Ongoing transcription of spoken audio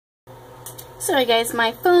Sorry guys,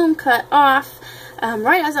 my phone cut off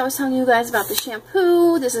right as I was telling you guys about the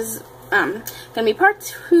shampoo. This is going to be part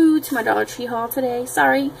 2 to my Dollar Tree haul today.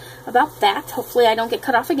 Sorry about that. Hopefully I don't get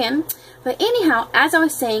cut off again. But anyhow, as I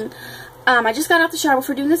was saying, I just got out the shower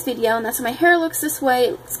before doing this video, and that's why my hair looks this way.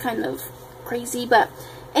 It looks kind of crazy, but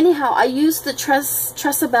anyhow, I used the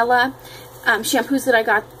Tressabella shampoos that I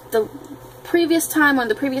got the previous time, one of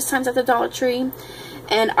the previous times at the Dollar Tree,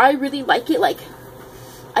 and I really like it. Like,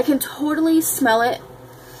 I can totally smell it.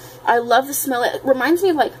 I love the smell. It reminds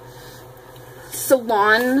me of like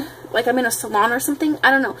salon, like I'm in a salon or something.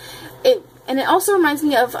 I don't know. And it also reminds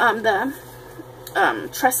me of the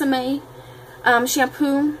Tresemme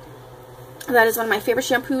shampoo. That is one of my favorite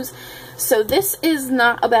shampoos. So this is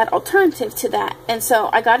not a bad alternative to that. And so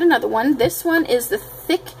I got another one. This one is the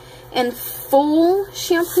Thick and Full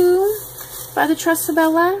shampoo by the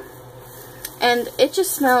Tressabella. And it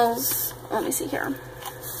just smells, let me see here.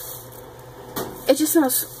 It just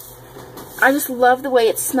smells, I just love the way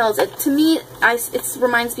it smells. To me, it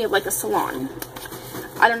reminds me of like a salon.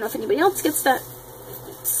 I don't know if anybody else gets that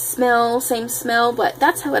smell, same smell, but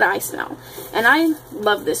that's how I smell. And I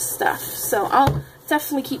love this stuff. So I'll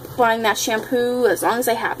definitely keep buying that shampoo as long as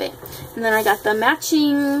I have it. And then I got the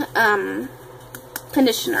matching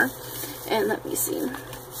conditioner. And let me see.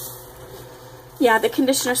 Yeah, the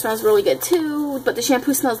conditioner smells really good too, but the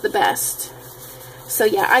shampoo smells the best. So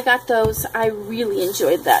yeah, I got those. I really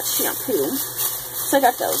enjoyed that shampoo. So I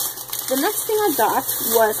got those. The next thing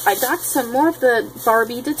I got some more of the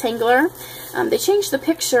Barbie detangler. They changed the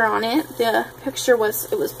picture on it. The picture was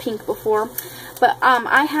pink before. But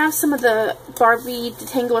I have some of the Barbie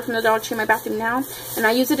detangler from the Dollar Tree in my bathroom now. And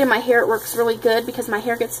I use it in my hair. It works really good because my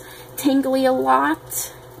hair gets tangly a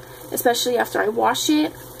lot, especially after I wash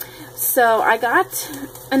it. So I got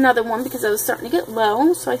another one because I was starting to get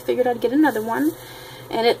low. So I figured I'd get another one.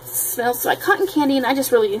 And it smells like cotton candy, and I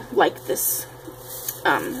just really like this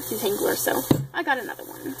detangler, so I got another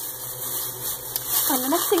one. And the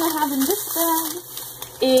next thing I have in this bag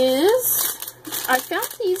is, I found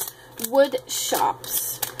these wood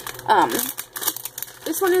shops.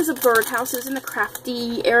 This one is a birdhouse. It's in the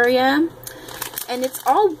crafty area, and it's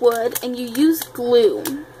all wood, and you use glue.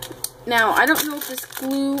 Now, I don't know if this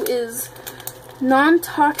glue is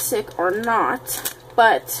non-toxic or not,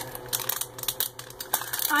 but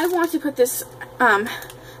I want to put this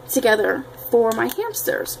together for my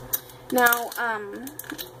hamsters. Now,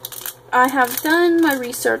 I have done my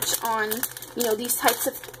research on, you know, these types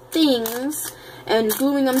of things and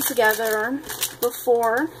gluing them together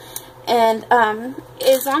before. And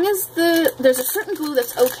as long as there's a certain glue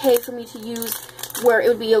that's okay for me to use, where it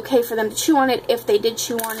would be okay for them to chew on it if they did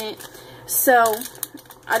chew on it. So,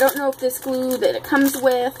 I don't know if this glue that it comes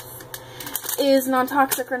with is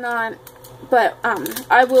non-toxic or not. But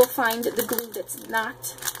I will find the glue that's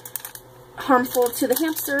not harmful to the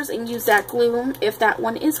hamsters and use that glue if that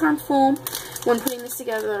one is harmful when putting this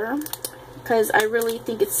together, because I really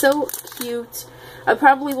think it's so cute. I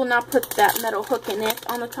probably will not put that metal hook in it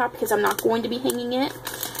on the top because I'm not going to be hanging it.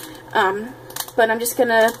 But I'm just going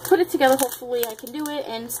to put it together. Hopefully I can do it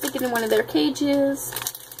and stick it in one of their cages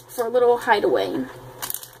for a little hideaway.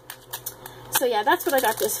 So yeah, that's what I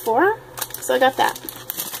got this for. So I got that.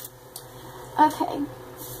 Okay,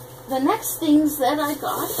 the next things that I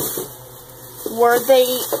got were they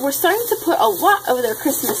were starting to put a lot of their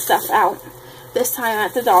Christmas stuff out this time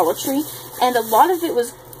at the Dollar Tree, and a lot of it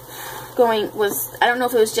I don't know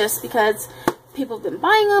if it was just because people have been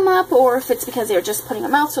buying them up or if it's because they were just putting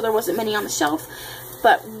them out so there wasn't many on the shelf.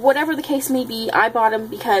 But whatever the case may be, I bought them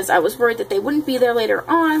because I was worried that they wouldn't be there later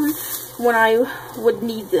on when I would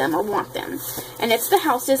need them or want them. And it's the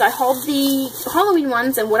houses. I hauled the Halloween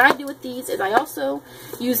ones, and what I do with these is I also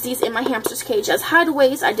use these in my hamster's cage as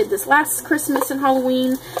hideaways. I did this last Christmas and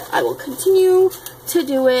Halloween. I will continue to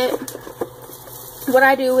do it. What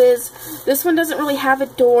I do is, this one doesn't really have a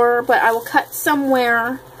door, but I will cut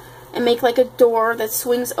somewhere and make like a door that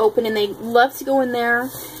swings open, and they love to go in there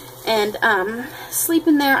and sleep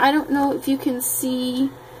in there. I don't know if you can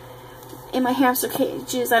see in my hamster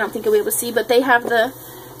cages. I don't think you'll be able to see, but they have the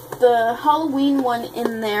Halloween one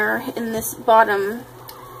in there in this bottom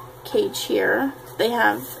cage here. They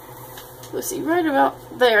have, let's see, right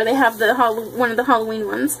about there, they have one of the Halloween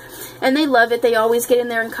ones, and they love it. They always get in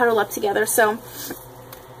there and cuddle up together. So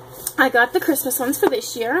I got the Christmas ones for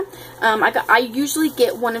this year. I usually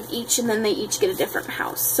get one of each, and then they each get a different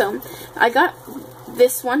house. So I got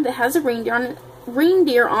this one that has a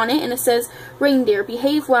reindeer on it, and it says, "Reindeer,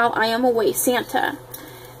 behave while I am away, Santa."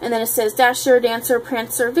 And then it says, "Dasher, Dancer,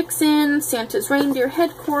 Prancer, Vixen, Santa's reindeer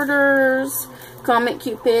headquarters, Comet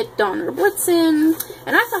Cupid, Donner Blitzen.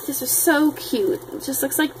 And I thought this was so cute. It just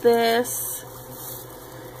looks like this.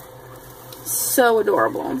 So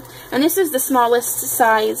adorable. And this is the smallest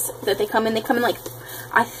size that they come in. They come in like,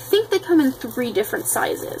 I think they come in 3 different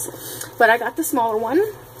sizes. But I got the smaller one.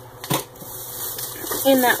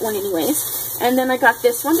 In that one anyways. And then I got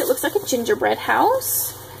this one that looks like a gingerbread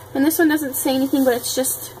house. And this one doesn't say anything, but it's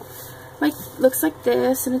just like, looks like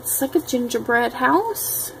this. And it's like a gingerbread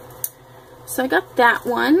house. So I got that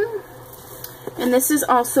one. And this is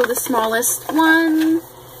also the smallest one.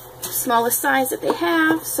 Smallest size that they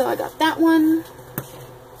have. So I got that one.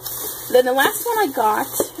 Then the last one I got,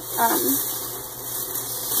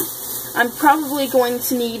 I'm probably going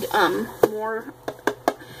to need more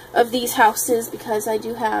of these houses because I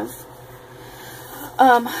do have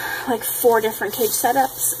like 4 different cage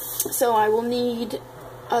setups. So I will need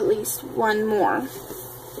at least one more.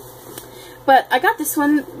 But I got this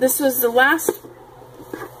one. This was the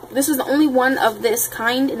only one of this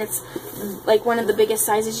kind, and it's like one of the biggest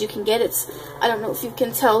sizes you can get. It's, I don't know if you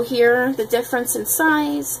can tell here the difference in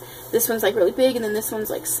size. This one's like really big, and then this one's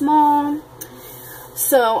like small.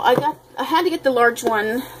 So I had to get the large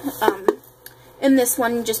one in this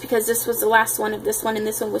one just because this was the last one of this one, and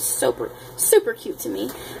this one was super cute to me.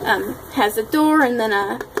 Has a door and then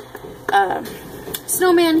a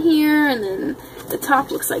snowman here, and then the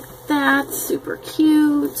top looks like that. Super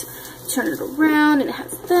cute. Turn it around and it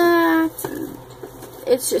has that. And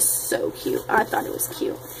it's just so cute. I thought it was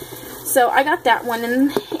cute. So I got that one,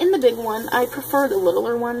 and in the big one, I prefer the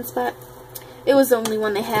littler ones, but it was the only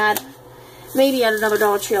one they had. Maybe at another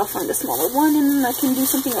Dollar Tree I'll find a smaller one and I can do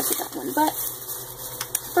something else with that one, but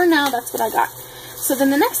for now that's what I got. So then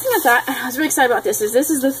the next thing I got, and I was really excited about this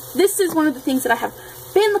is one of the things that I have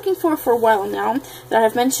been looking for a while now, that I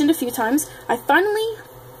have mentioned a few times. I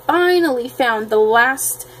finally found the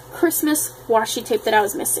last Christmas washi tape that I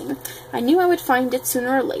was missing. I knew I would find it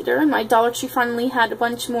sooner or later, and my Dollar Tree finally had a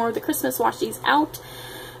bunch more of the Christmas washies out,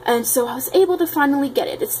 and so I was able to finally get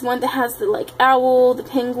it. It's the one that has the like owl, the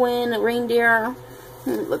penguin, a reindeer,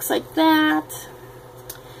 and it looks like that.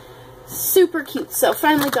 Super cute. So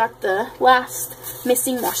finally got the last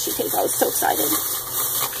missing washi tape. I was so excited.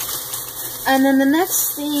 And then the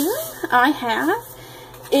next thing I have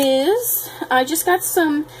is, I just got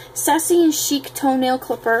some Sassy and Chic toenail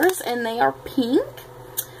clippers, and they are pink.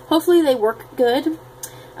 Hopefully they work good.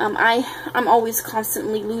 I'm always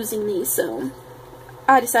constantly losing these, so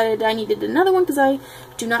I decided I needed another one because I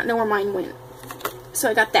do not know where mine went. So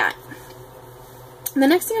I got that. And the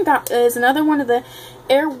next thing I got is another one of the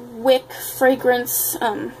Airwick fragrance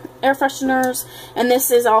air fresheners, and this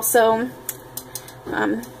is also,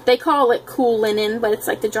 they call it cool linen, but it's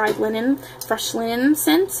like the dried linen, fresh linen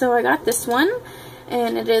scent. So I got this one,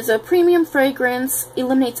 and it is a premium fragrance,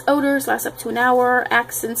 eliminates odors, lasts up to an hour,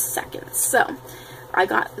 accents seconds. So I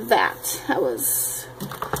got that. I was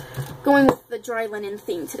going with the dry linen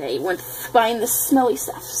theme today, went buying the smelly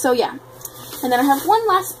stuff. So yeah. And then I have one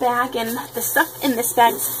last bag, and the stuff in this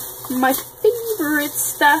bag is my favorite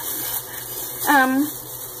stuff.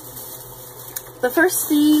 The first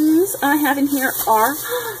things I have in here are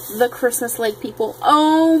the Christmas leg people.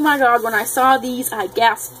 Oh my god, when I saw these, I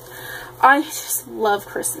gasped. I just love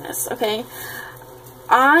Christmas, okay?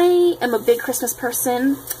 I am a big Christmas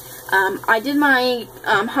person. I did my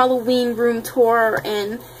Halloween room tour,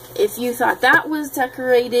 and if you thought that was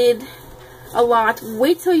decorated a lot,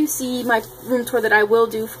 wait till you see my room tour that I will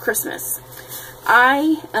do for Christmas.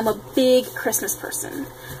 I am a big Christmas person.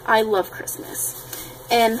 I love Christmas.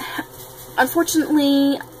 And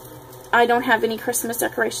unfortunately, I don't have any Christmas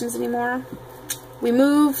decorations anymore. We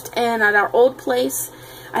moved, and at our old place,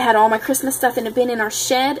 I had all my Christmas stuff in a bin in our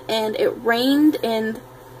shed, and it rained, and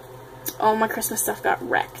all my Christmas stuff got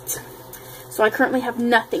wrecked. So I currently have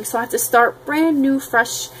nothing. So I have to start brand new,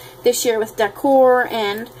 fresh this year with decor,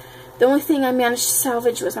 and the only thing I managed to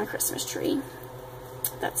salvage was my Christmas tree.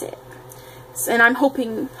 That's it. And I'm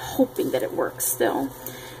hoping that it works still.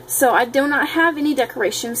 So I do not have any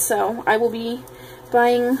decorations, so I will be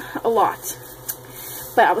buying a lot.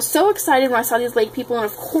 But I was so excited when I saw these leg people, and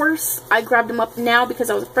of course I grabbed them up now because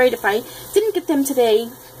I was afraid if I didn't get them today,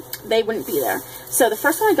 they wouldn't be there. So the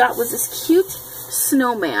first one I got was this cute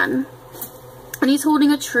snowman. And he's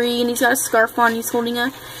holding a tree, and he's got a scarf on, he's holding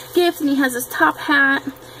a gift, and he has his top hat,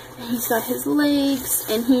 and he's got his legs,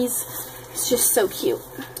 and he's just so cute.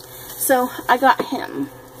 So I got him.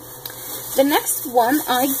 The next one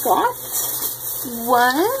I got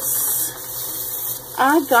was,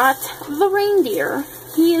 I got the reindeer.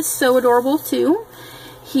 He is so adorable too.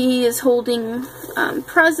 He is holding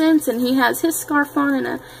presents, and he has his scarf on and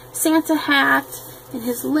a Santa hat and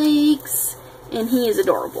his legs, and he is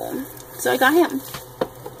adorable. So I got him.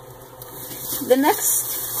 The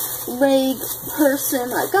next leg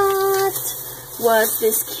person I got was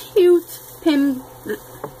this cute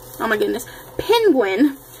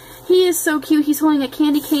penguin. He is so cute. He's holding a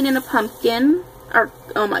candy cane and a pumpkin.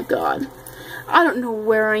 Oh my god. I don't know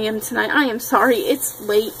where I am tonight. I am sorry. It's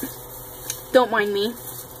late. Don't mind me.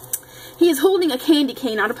 He is holding a candy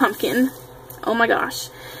cane, not a pumpkin. Oh my gosh.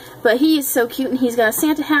 But he is so cute, and he's got a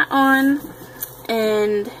Santa hat on,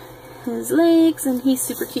 and his legs, and he's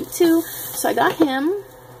super cute too. So I got him.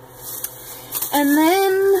 And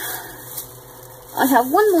then I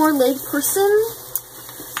have one more leg person,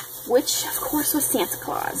 which of course was Santa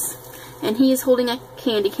Claus. And he is holding a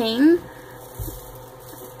candy cane.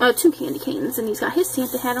 Two candy canes, and he's got his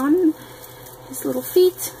Santa hat on, his little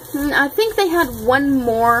feet. And I think they had one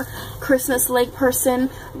more Christmas leg person,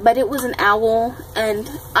 but it was an owl, and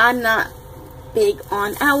I'm not big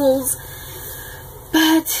on owls,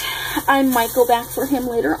 but I might go back for him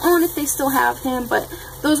later on if they still have him. But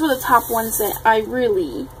those were the top ones that I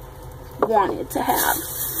really wanted to have.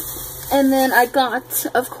 And then I got,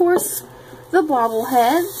 of course, the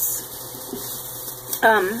bobbleheads.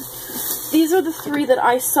 These are the three that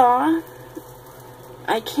I saw.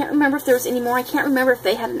 I can't remember if there was any more. I can't remember if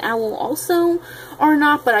they had an owl also or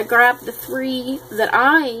not, but I grabbed the three that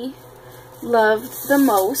I loved the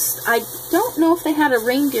most. I don't know if they had a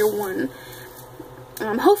reindeer one.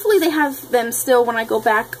 Hopefully they have them still when I go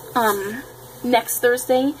back next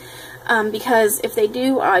Thursday, because if they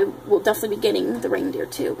do, I will definitely be getting the reindeer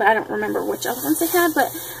too, but I don't remember which other ones they had. But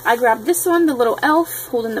I grabbed this one, the little elf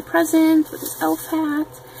holding the present with his elf hat,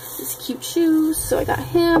 his cute shoes, so I got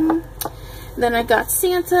him. Then I got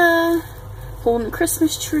Santa holding the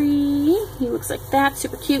Christmas tree. He looks like that,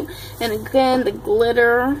 super cute. And again, the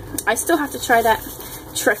glitter. I still have to try that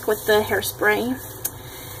trick with the hairspray.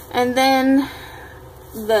 And then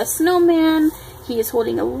the snowman, he is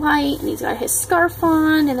holding a light, and he's got his scarf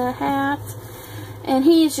on and a hat. And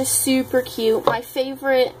he is just super cute. My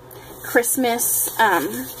favorite Christmas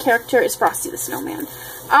character is Frosty the Snowman.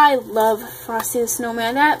 I love Frosty the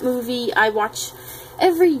Snowman. That movie I watch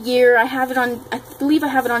every year. I have it on, I believe I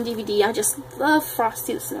have it on DVD. I just love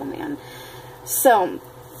Frosty the Snowman. So,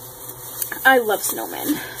 I love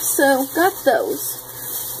snowmen. So, got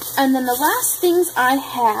those. And then the last things I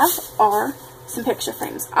have are some picture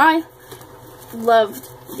frames. I loved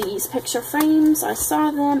these picture frames. I saw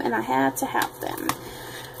them and I had to have them.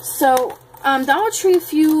 So, Dollar Tree,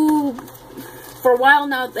 for a while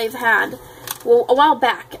now, they've had, well, a while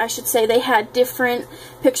back, I should say, they had different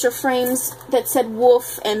picture frames that said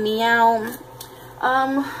Wolf and Meow.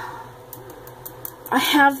 I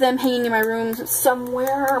have them hanging in my room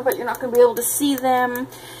somewhere, but you're not going to be able to see them.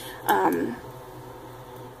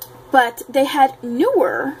 But they had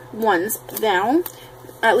newer ones now.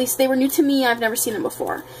 At least they were new to me. I've never seen them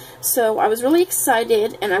before. So I was really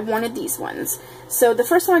excited, and I wanted these ones. So the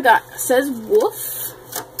first one I got says Wolf.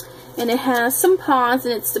 And it has some paws,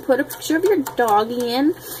 and it's to put a picture of your doggy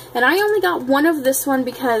in. And I only got one of this one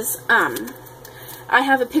because I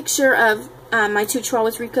have a picture of my two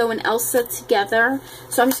chihuahuas, Rico and Elsa, together.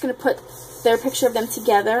 So I'm just going to put their picture of them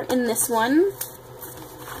together in this one.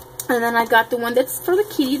 And then I got the one that's for the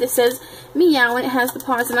kitty that says Meow, and it has the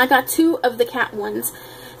paws. And I got two of the cat ones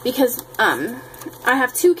because I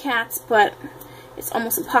have two cats, but it's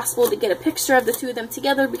almost impossible to get a picture of the two of them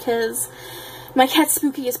together because my cat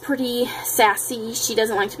Spooky is pretty sassy. She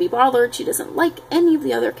doesn't like to be bothered. She doesn't like any of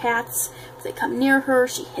the other cats. If they come near her,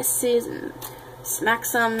 she hisses and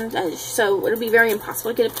smacks them. So it'll be very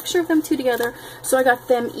impossible to get a picture of them two together. So I got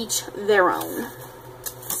them each their own.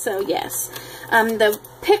 So yes. The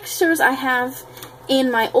pictures I have in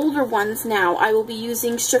my older ones now, I will be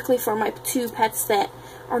using strictly for my two pets that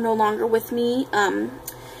are no longer with me. The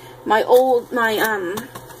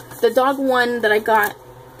dog one that I got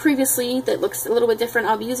previously that looks a little bit different,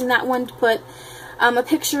 I'll be using that one to put a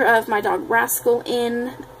picture of my dog Rascal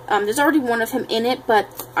in. There's already one of him in it,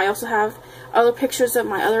 but I also have other pictures of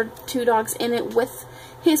my other two dogs in it with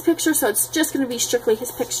his picture, so it's just going to be strictly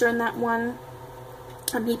his picture in that one.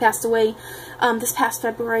 He passed away this past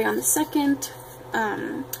February on the 2nd.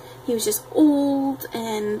 He was just old,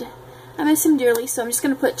 and I miss him dearly, so I'm just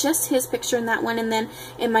going to put just his picture in that one, and then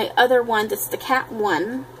in my other one, that's the cat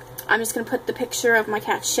one, I'm just going to put the picture of my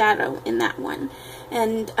cat Shadow in that one.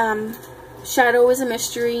 And Shadow is a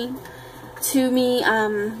mystery to me.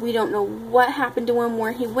 We don't know what happened to him,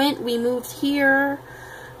 where he went. We moved here,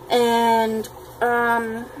 and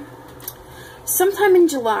sometime in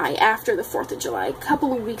July, after the 4th of July, a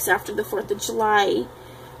couple of weeks after the 4th of July,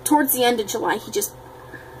 towards the end of July, he just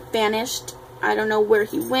vanished. I don't know where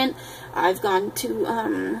he went. I've gone to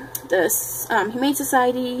the Humane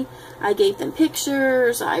Society. I gave them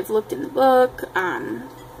pictures. I've looked in the book.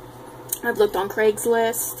 I've looked on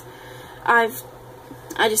Craigslist. I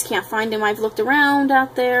just can't find him. I've looked around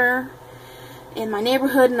out there in my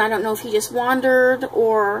neighborhood, and I don't know if he just wandered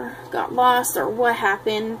or got lost or what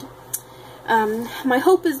happened. My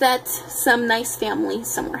hope is that some nice family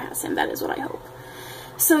somewhere has him. That is what I hope.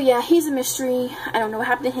 So yeah, he's a mystery. I don't know what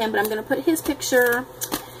happened to him, but I'm going to put his picture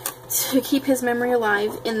to keep his memory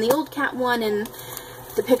alive in the old cat one, and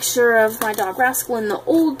the picture of my dog Rascal in the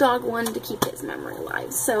old dog one to keep his memory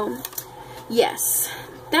alive. So yes,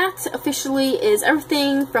 that officially is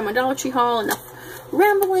everything from my Dollar Tree haul. Enough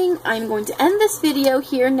rambling. I'm going to end this video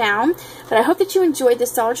here now, but I hope that you enjoyed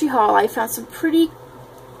this Dollar Tree haul. I found some pretty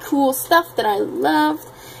cool stuff that I loved,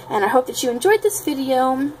 and I hope that you enjoyed this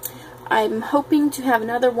video. I'm hoping to have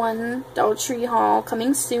another Dollar Tree haul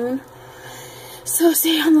coming soon, so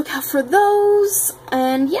stay on the lookout for those.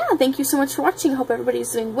 And yeah, thank you so much for watching. I hope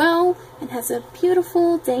everybody's doing well and has a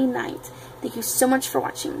beautiful day night. Thank you so much for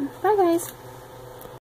watching. Bye guys.